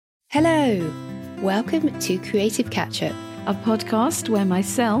Hello, welcome to Creative Catch-Up, a podcast where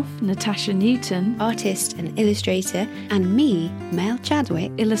myself, Natasha Newton, artist and illustrator, and me, Mel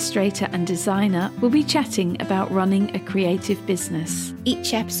Chadwick, illustrator and designer, will be chatting about running a creative business.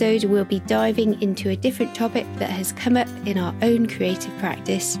 Each episode we'll be diving into a different topic that has come up in our own creative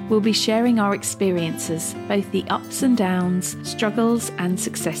practice. We'll be sharing our experiences, both the ups and downs, struggles and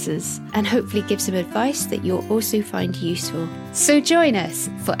successes, and hopefully give some advice that you'll also find useful. So join us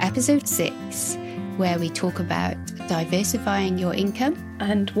for episode 6, where we talk about diversifying your income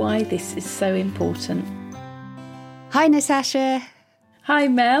and why this is so important. Hi Natasha. Hi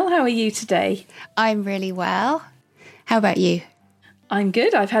Mel, how are you today? I'm really well. How about you? I'm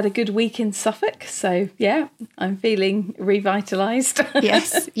good. I've had a good week in Suffolk, so yeah, I'm feeling revitalised.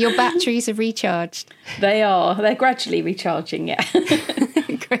 Yes, your batteries are recharged. They are. They're gradually recharging, yeah.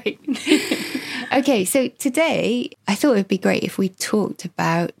 Great. Okay, so today I thought it would be great if we talked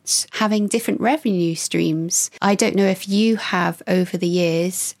about having different revenue streams. I don't know if you have, over the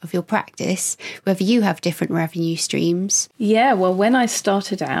years of your practice, whether you have different revenue streams. Yeah, well, when I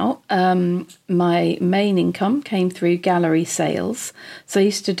started out, my main income came through gallery sales. So I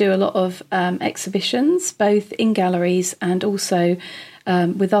used to do a lot of exhibitions, both in galleries and also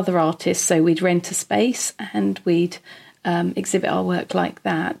with other artists. So we'd rent a space and we'd exhibit our work like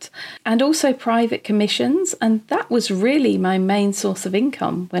that, and also private commissions, and that was really my main source of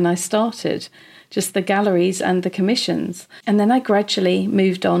income when I started, just the galleries and the commissions. And then I gradually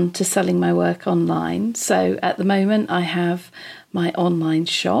moved on to selling my work online. So at the moment I have my online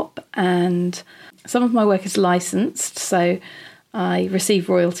shop and some of my work is licensed, so I receive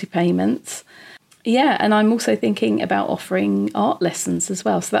royalty payments. Yeah, and I'm also thinking about offering art lessons as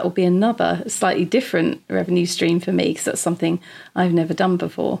well. So that will be another slightly different revenue stream for me, because that's something I've never done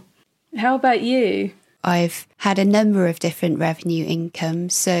before. How about you? I've had a number of different revenue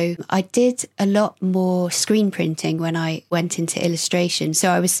incomes. So I did a lot more screen printing when I went into illustration. So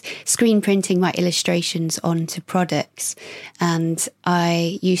I was screen printing my illustrations onto products, and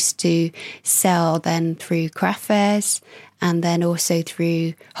I used to sell then through craft fairs and then also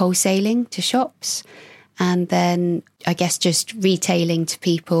through wholesaling to shops. And then I guess just retailing to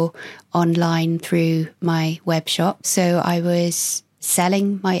people online through my web shop. So I was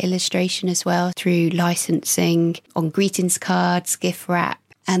selling my illustration as well through licensing on greetings cards, gift wrap,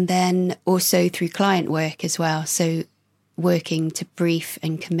 and then also through client work as well. So working to brief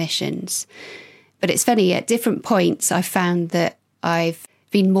and commissions. But it's funny, at different points, I found that I've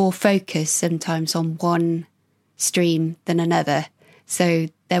been more focused sometimes on one stream than another. So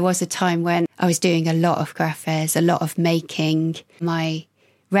there was a time when I was doing a lot of craft fairs, a lot of making. My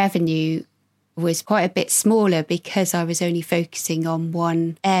revenue was quite a bit smaller because I was only focusing on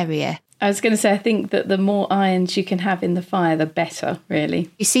one area. I was going to say, I think that the more irons you can have in the fire, the better,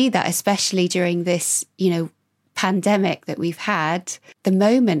 really. You see that especially during this, pandemic that we've had. The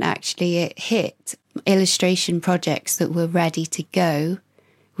moment actually it hit, illustration projects that were ready to go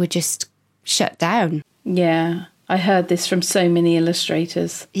were just shut down. Yeah, I heard this from so many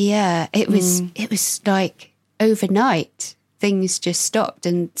illustrators. Yeah, it was like overnight things just stopped,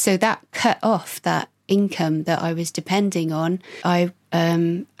 and so that cut off that income that I was depending on. I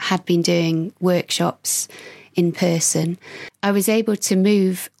had been doing workshops in person. I was able to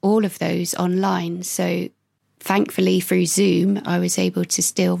move all of those online, so thankfully through Zoom I was able to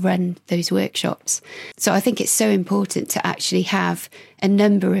still run those workshops. So I think it's so important to actually have a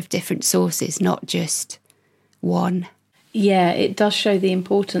number of different sources, not just one. Yeah, it does show the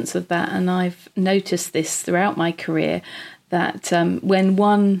importance of that, and I've noticed this throughout my career, that when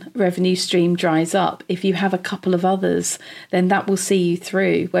one revenue stream dries up, if you have a couple of others, then that will see you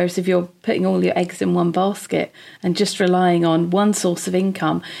through. Whereas if you're putting all your eggs in one basket and just relying on one source of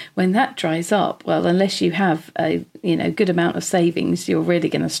income, when that dries up, well, unless you have a good amount of savings, you're really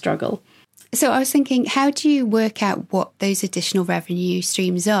going to struggle. So I was thinking, how do you work out what those additional revenue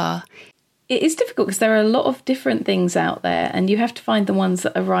streams are? It is difficult because there are a lot of different things out there, and you have to find the ones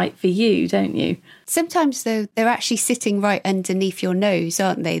that are right for you, don't you? Sometimes, though, they're actually sitting right underneath your nose,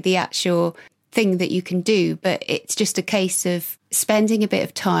 aren't they? The actual thing that you can do. But it's just a case of spending a bit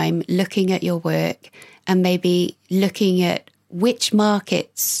of time looking at your work and maybe looking at which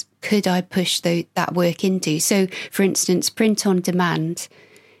markets could I push that work into. So, for instance, print on demand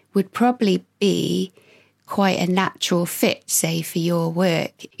would probably be quite a natural fit, say, for your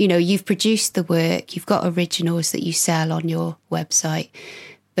work. You've produced the work, you've got originals that you sell on your website,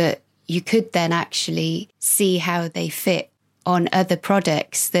 but you could then actually see how they fit on other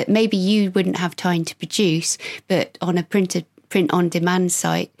products that maybe you wouldn't have time to produce, but on a print on demand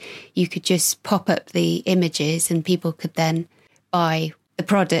site, you could just pop up the images and people could then buy the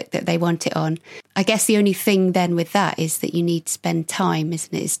product that they want it on. I guess the only thing then with that is that you need to spend time,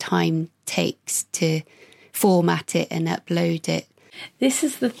 isn't it? It's time takes to format it and upload it. This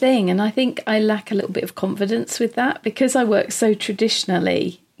is the thing, and I think I lack a little bit of confidence with that because I work so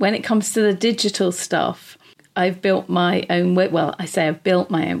traditionally. When it comes to the digital stuff, I've built my own I've built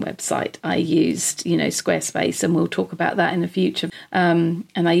my own website. I used, Squarespace, and we'll talk about that in the future. And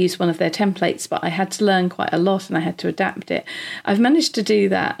I used one of their templates, but I had to learn quite a lot and I had to adapt it. I've managed to do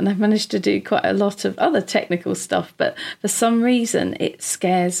that, and I've managed to do quite a lot of other technical stuff, but for some reason it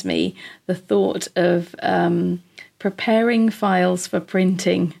scares me, the thought of preparing files for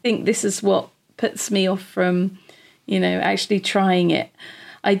printing. I think this is what puts me off from, actually trying it.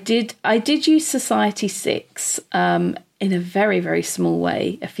 I did use Society 6 in a very, very small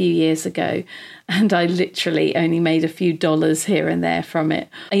way a few years ago, and I literally only made a few dollars here and there from it.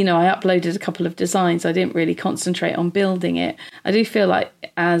 I uploaded a couple of designs. I didn't really concentrate on building it. I do feel like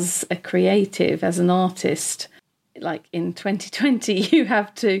as a creative, as an artist, like in 2020, you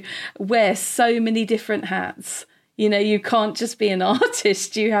have to wear so many different hats. You can't just be an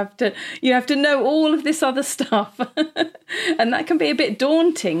artist. You have to know all of this other stuff. And that can be a bit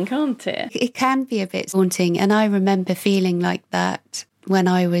daunting, can't it? It can be a bit daunting. And I remember feeling like that when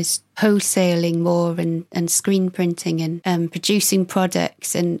I was wholesaling more and screen printing and producing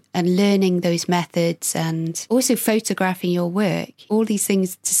products and learning those methods and also photographing your work. All these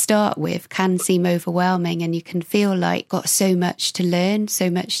things to start with can seem overwhelming, and you can feel like got so much to learn, so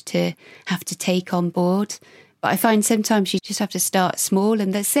much to have to take on board. But I find sometimes you just have to start small,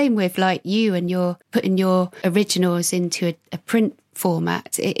 and the same with like you and you're putting your originals into a print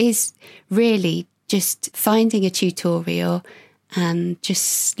format. It is really just finding a tutorial and just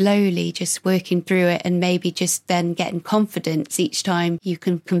slowly just working through it, and maybe just then getting confidence each time you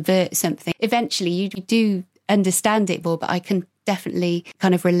can convert something. Eventually you do understand it more, but I can definitely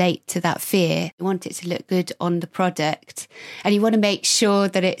kind of relate to that fear. You want it to look good on the product, and you want to make sure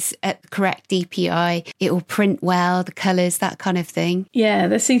that it's at the correct DPI, it will print well, the colours, that kind of thing. Yeah,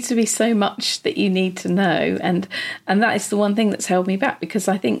 there seems to be so much that you need to know, and that is the one thing that's held me back, because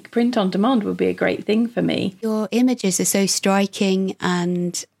I think print on demand would be a great thing for me. Your images are so striking,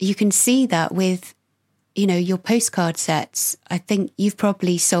 and you can see that with your postcard sets. I think you've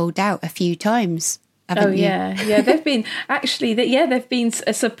probably sold out a few times. Yeah. They've been they've been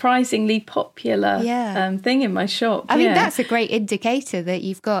a surprisingly popular thing in my shop. I mean, that's a great indicator that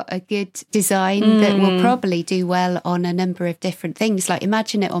you've got a good design that will probably do well on a number of different things. Like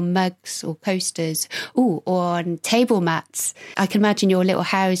imagine it on mugs or coasters, or on table mats. I can imagine your little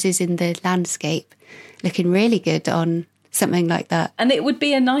houses in the landscape looking really good on something like that. And it would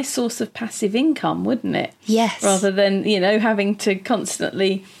be a nice source of passive income, wouldn't it? Yes. Rather than, having to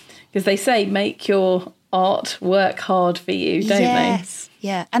constantly... Because they say make your art work hard for you, don't they? Yes,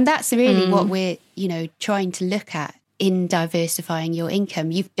 yeah. And that's really what we're, trying to look at in diversifying your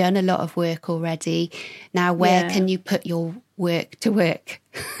income. You've done a lot of work already. Now, where can you put your work to work?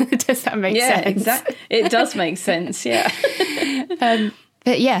 Does that make sense? Yeah, exactly. It does make sense, yeah.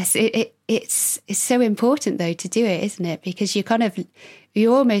 But yes, it's so important, though, to do it, isn't it? Because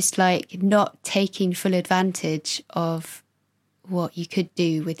you're almost like not taking full advantage of what you could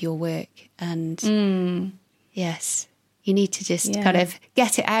do with your work. And yes, you need to just kind of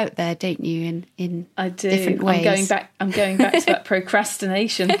get it out there, don't you, in I do. Different ways. I'm going back to that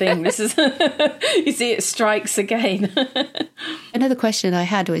procrastination thing. This is you see, it strikes again. Another question I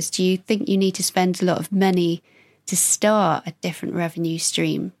had was, do you think you need to spend a lot of money to start a different revenue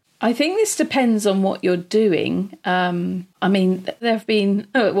stream? I think this depends on what you're doing. I mean, there have been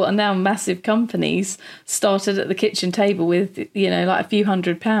now massive companies started at the kitchen table with like a few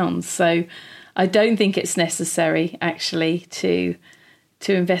 £100. So I don't think it's necessary actually to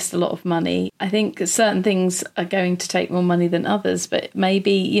invest a lot of money. I think certain things are going to take more money than others, but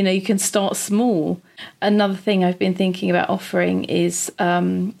maybe you can start small. Another thing I've been thinking about offering is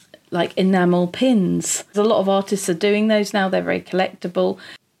like enamel pins. A lot of artists are doing those now. They're very collectible.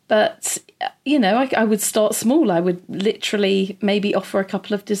 But, I would start small. I would literally maybe offer a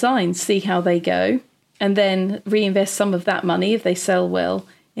couple of designs, see how they go, and then reinvest some of that money, if they sell well,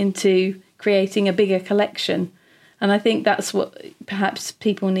 into creating a bigger collection. And I think that's what perhaps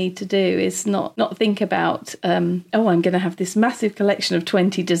people need to do, is not think about, I'm going to have this massive collection of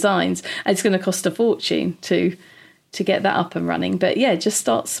 20 designs. And it's going to cost a fortune to get that up and running. But yeah, just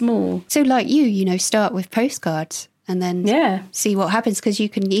start small. So like you start with postcards. And then see what happens, because you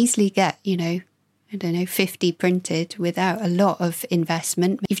can easily get, 50 printed without a lot of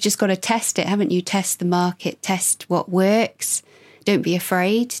investment. You've just got to test it, haven't you? Test the market, test what works. Don't be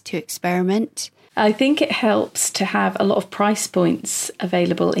afraid to experiment. I think it helps to have a lot of price points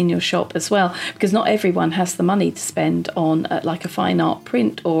available in your shop as well, because not everyone has the money to spend on like a fine art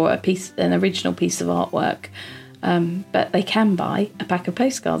print or an original piece of artwork. But they can buy a pack of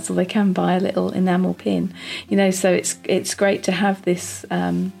postcards, or they can buy a little enamel pin, so it's great to have this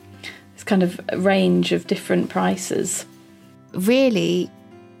kind of range of different prices. Really,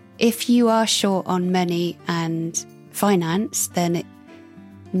 if you are short on money and finance, then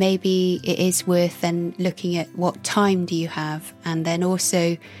maybe it is worth then looking at what time do you have, and then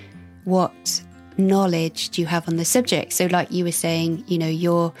also what knowledge do you have on the subject. So like you were saying,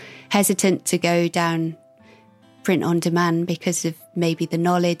 you're hesitant to go down print on demand because of maybe the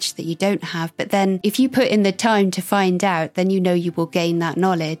knowledge that you don't have. But then if you put in the time to find out, then you will gain that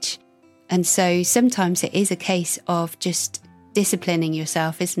knowledge. And so sometimes it is a case of just disciplining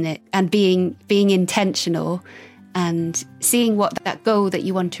yourself, isn't it? And being intentional and seeing what that goal that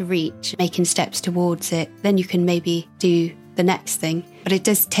you want to reach, making steps towards it. Then you can maybe do the next thing. But it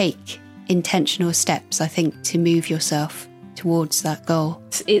does take intentional steps, I think, to move yourself towards that goal.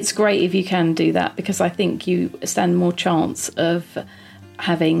 It's great if you can do that, because I think you stand more chance of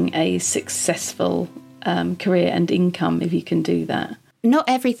having a successful career and income if you can do that. Not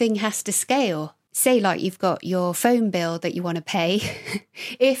everything has to scale. Say like you've got your phone bill that you want to pay.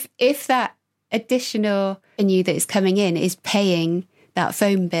 if that additional revenue that is coming in is paying that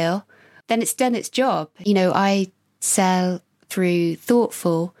phone bill, then it's done its job. I sell through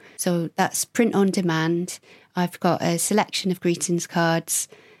Thoughtful, so that's print on demand. I've got a selection of greetings cards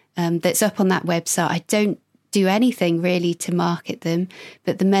that's up on that website. I don't do anything really to market them,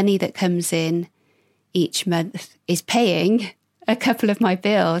 but the money that comes in each month is paying a couple of my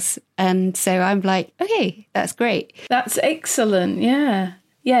bills. And so I'm like, okay, that's great. That's excellent. Yeah.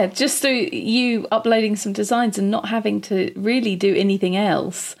 Yeah, just through you uploading some designs and not having to really do anything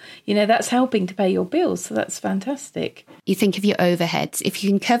else, that's helping to pay your bills. So that's fantastic. You think of your overheads. If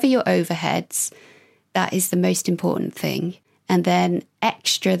you can cover your overheads, that is the most important thing. And then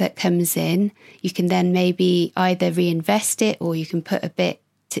extra that comes in, you can then maybe either reinvest it, or you can put a bit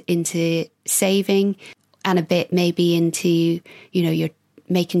into saving and a bit maybe into, you're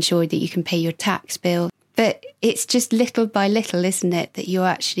making sure that you can pay your tax bill. But it's just little by little, isn't it, that you're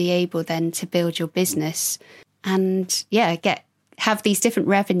actually able then to build your business and, have these different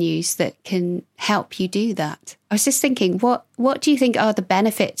revenues that can help you do that. I was just thinking, what do you think are the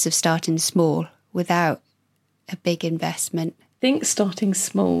benefits of starting small without a big investment? I think starting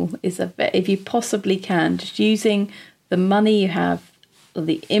small is if you possibly can, just using the money you have or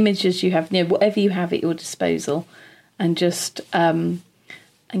the images you have, whatever you have at your disposal, and just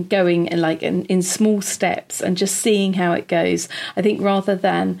and going in small steps and just seeing how it goes. I think rather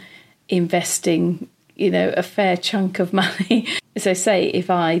than investing, a fair chunk of money. So say if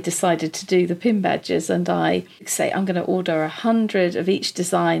I decided to do the pin badges and I say I'm going to order 100 of each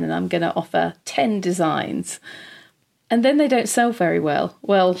design and I'm going to offer 10 designs, and then they don't sell very well.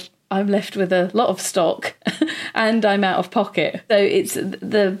 Well, I'm left with a lot of stock and I'm out of pocket. So it's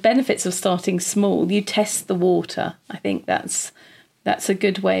the benefits of starting small. You test the water. I think that's a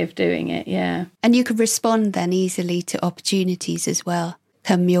good way of doing it, yeah. And you could respond then easily to opportunities as well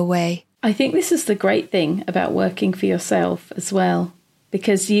come your way. I think this is the great thing about working for yourself as well,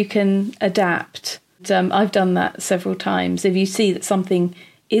 because you can adapt. I've done that several times. If you see that something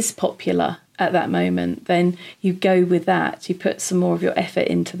is popular at that moment, then you go with that. You put some more of your effort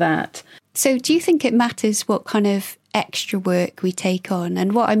into that. So do you think it matters what kind of extra work we take on?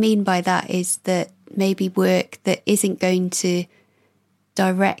 And what I mean by that is that maybe work that isn't going to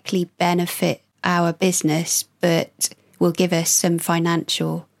directly benefit our business, but will give us some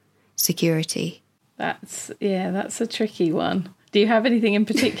financial security. That's a tricky one. Do you have anything in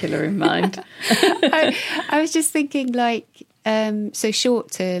particular in mind? I was just thinking so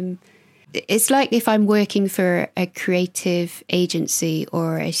short term, it's like if I'm working for a creative agency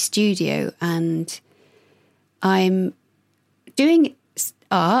or a studio and I'm doing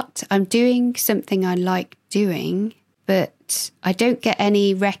art, I'm doing something I like doing, but I don't get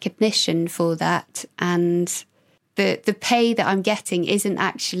any recognition for that, and the pay that I'm getting isn't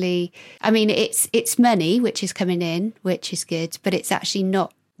actually, it's money which is coming in, which is good, but it's actually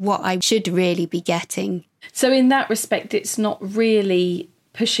not what I should really be getting. So in that respect, it's not really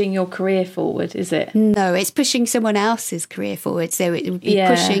pushing your career forward, is it? No, it's pushing someone else's career forward. So it would be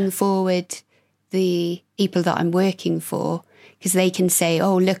pushing forward the people that I'm working for, because they can say,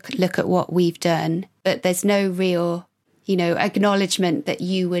 oh, look at what we've done. But there's no real, acknowledgement that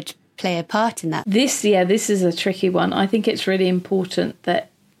you would play a part in that. This is a tricky one. I think it's really important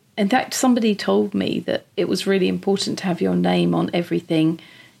that, in fact, somebody told me that it was really important to have your name on everything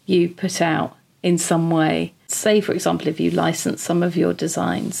you put out. in some way. Say, for example, if you license some of your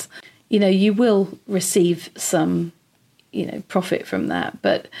designs, you will receive some, profit from that.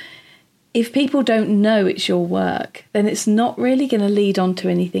 But if people don't know it's your work, then it's not really going to lead on to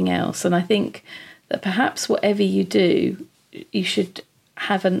anything else. And I think that perhaps whatever you do, you should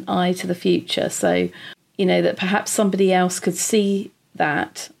have an eye to the future. So, that perhaps somebody else could see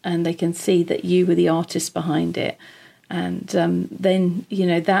that and they can see that you were the artist behind it. And then,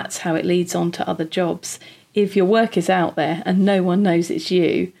 that's how it leads on to other jobs. If your work is out there and no one knows it's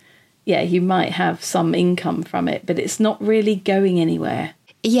you, yeah, you might have some income from it, but it's not really going anywhere.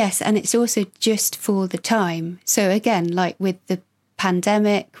 Yes, and it's also just for the time. So again, like with the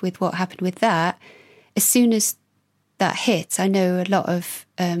pandemic, with what happened with that, as soon as that hit, I know a lot of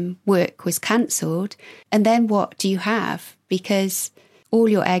work was cancelled. And then what do you have? Because all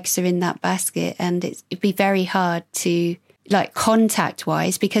your eggs are in that basket, and it'd be very hard to, like,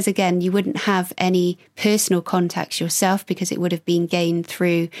 contact-wise, because again, you wouldn't have any personal contacts yourself because it would have been gained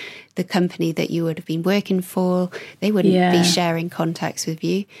through the company that you would have been working for. They wouldn't be sharing contacts with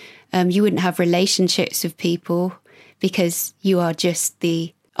you. You wouldn't have relationships with people because you are just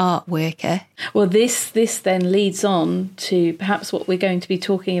the art worker. Well, this then leads on to perhaps what we're going to be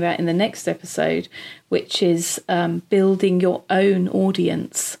talking about in the next episode, which is building your own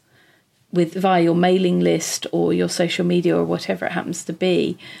audience via your mailing list or your social media or whatever it happens to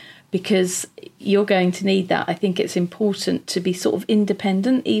be, because you're going to need that. I think it's important to be sort of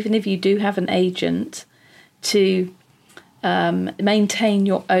independent, even if you do have an agent, to maintain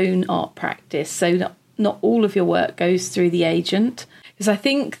your own art practice. So not all of your work goes through the agent. Because I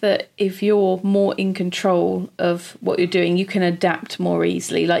think that if you're more in control of what you're doing, you can adapt more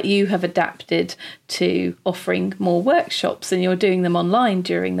easily. Like you have adapted to offering more workshops and you're doing them online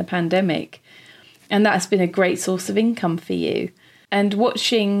during the pandemic. And that's been a great source of income for you. And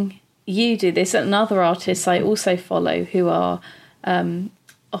watching you do this, and other artists I also follow who are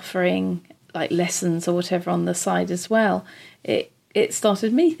offering like lessons or whatever on the side as well, it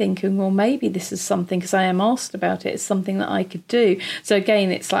started me thinking, well, maybe this is something, because I am asked about it, it's something that I could do. So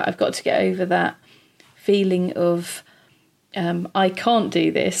again, it's like I've got to get over that feeling of I can't do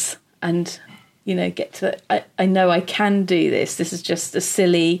this, and, get to I know I can do this. This is just a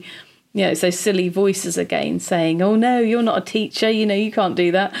silly, those silly voices again saying, oh, no, you're not a teacher, you can't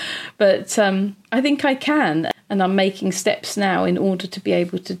do that. But I think I can. And I'm making steps now in order to be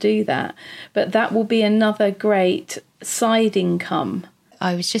able to do that. But that will be another great side income.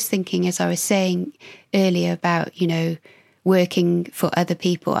 I was just thinking, as I was saying earlier about, working for other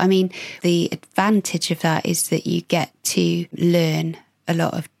people. I mean, the advantage of that is that you get to learn a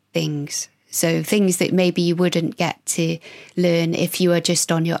lot of things. So things that maybe you wouldn't get to learn if you are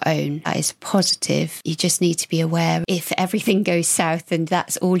just on your own. That is positive. You just need to be aware if everything goes south and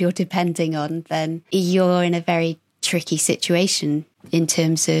that's all you're depending on, then you're in a very tricky situation in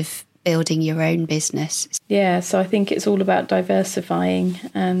terms of building your own business. Yeah, so I think it's all about diversifying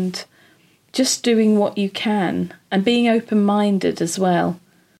and just doing what you can and being open-minded as well.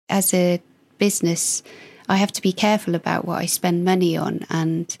 As a business, I have to be careful about what I spend money on,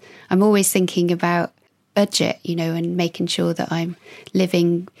 and I'm always thinking about budget, and making sure that I'm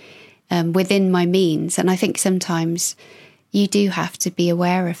living within my means. And I think sometimes you do have to be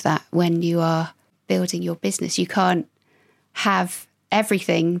aware of that when you are building your business. You can't have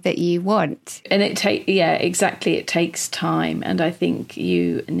everything that you want. And exactly. It takes time. And I think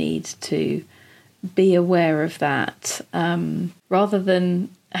you need to be aware of that rather than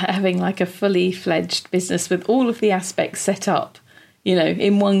having like a fully fledged business with all of the aspects set up,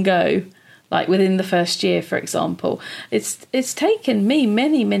 in one go, like within the first year, for example. It's taken me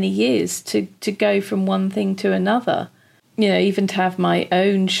many, many years to go from one thing to another, even to have my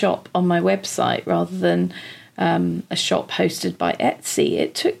own shop on my website rather than a shop hosted by Etsy.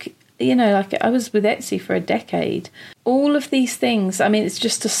 It took, I was with Etsy for a decade. All of these things, I mean, it's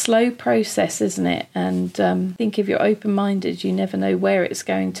just a slow process, isn't it? And I think if you're open-minded, you never know where it's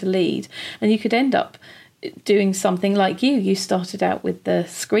going to lead. And you could end up doing something like you started out with the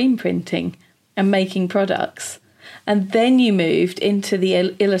screen printing and making products. And then you moved into the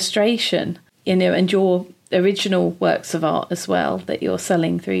illustration, and your original works of art as well that you're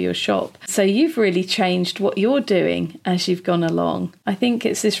selling through your shop. So you've really changed what you're doing as you've gone along. I think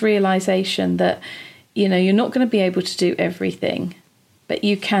it's this realization that, you're not going to be able to do everything, but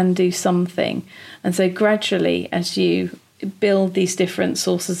you can do something. And so gradually, as you build these different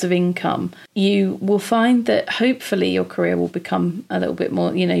sources of income, you will find that hopefully your career will become a little bit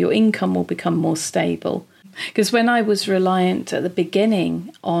more, your income will become more stable. Because when I was reliant at the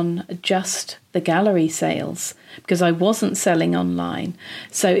beginning on just the gallery sales, because I wasn't selling online,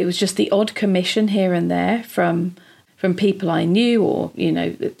 so it was just the odd commission here and there from people I knew, or, you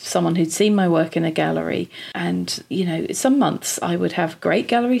know, someone who'd seen my work in a gallery. And, you know, some months I would have great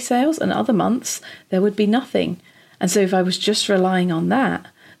gallery sales and other months there would be nothing. And so if I was just relying on that,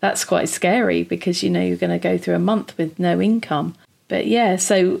 that's quite scary, because, you know, you're going to go through a month with no income. But yeah,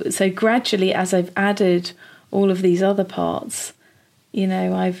 so gradually, as I've added all of these other parts, you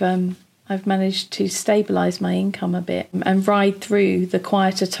know, I've managed to stabilise my income a bit and ride through the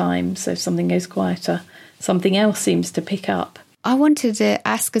quieter times. So if something goes quieter, something else seems to pick up. I wanted to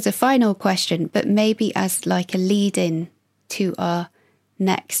ask as a final question, but maybe as like a lead-in to our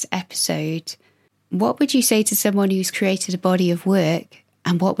next episode, what would you say to someone who's created a body of work,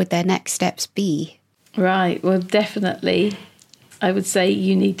 and what would their next steps be? Right, well, definitely, I would say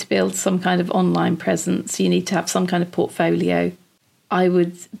you need to build some kind of online presence. You need to have some kind of portfolio. I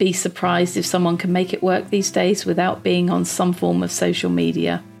would be surprised if someone can make it work these days without being on some form of social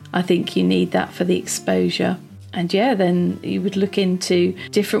media. I think you need that for the exposure. And yeah, then you would look into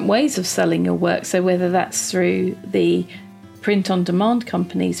different ways of selling your work. So whether that's through the print-on-demand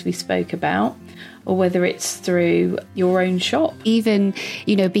companies we spoke about, or whether it's through your own shop. Even,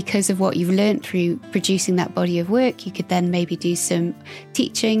 you know, because of what you've learned through producing that body of work, you could then maybe do some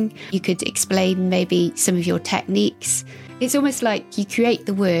teaching. You could explain maybe some of your techniques. It's almost like you create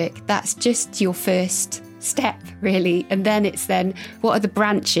the work. That's just your first step, really. And then what are the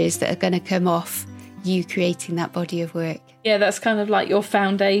branches that are going to come off you creating that body of work? Yeah, that's kind of like your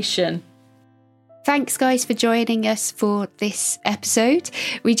foundation. Thanks, guys, for joining us for this episode.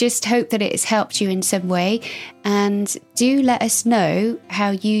 We just hope that it has helped you in some way. And do let us know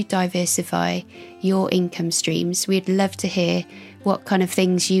how you diversify your income streams. We'd love to hear what kind of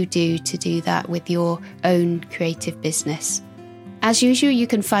things you do to do that with your own creative business. As usual, you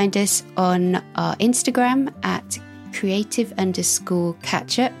can find us on our Instagram at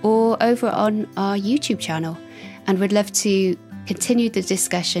creative_catcher, or over on our YouTube channel. And we'd love to continue the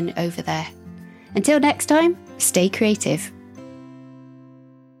discussion over there. Until next time, stay creative.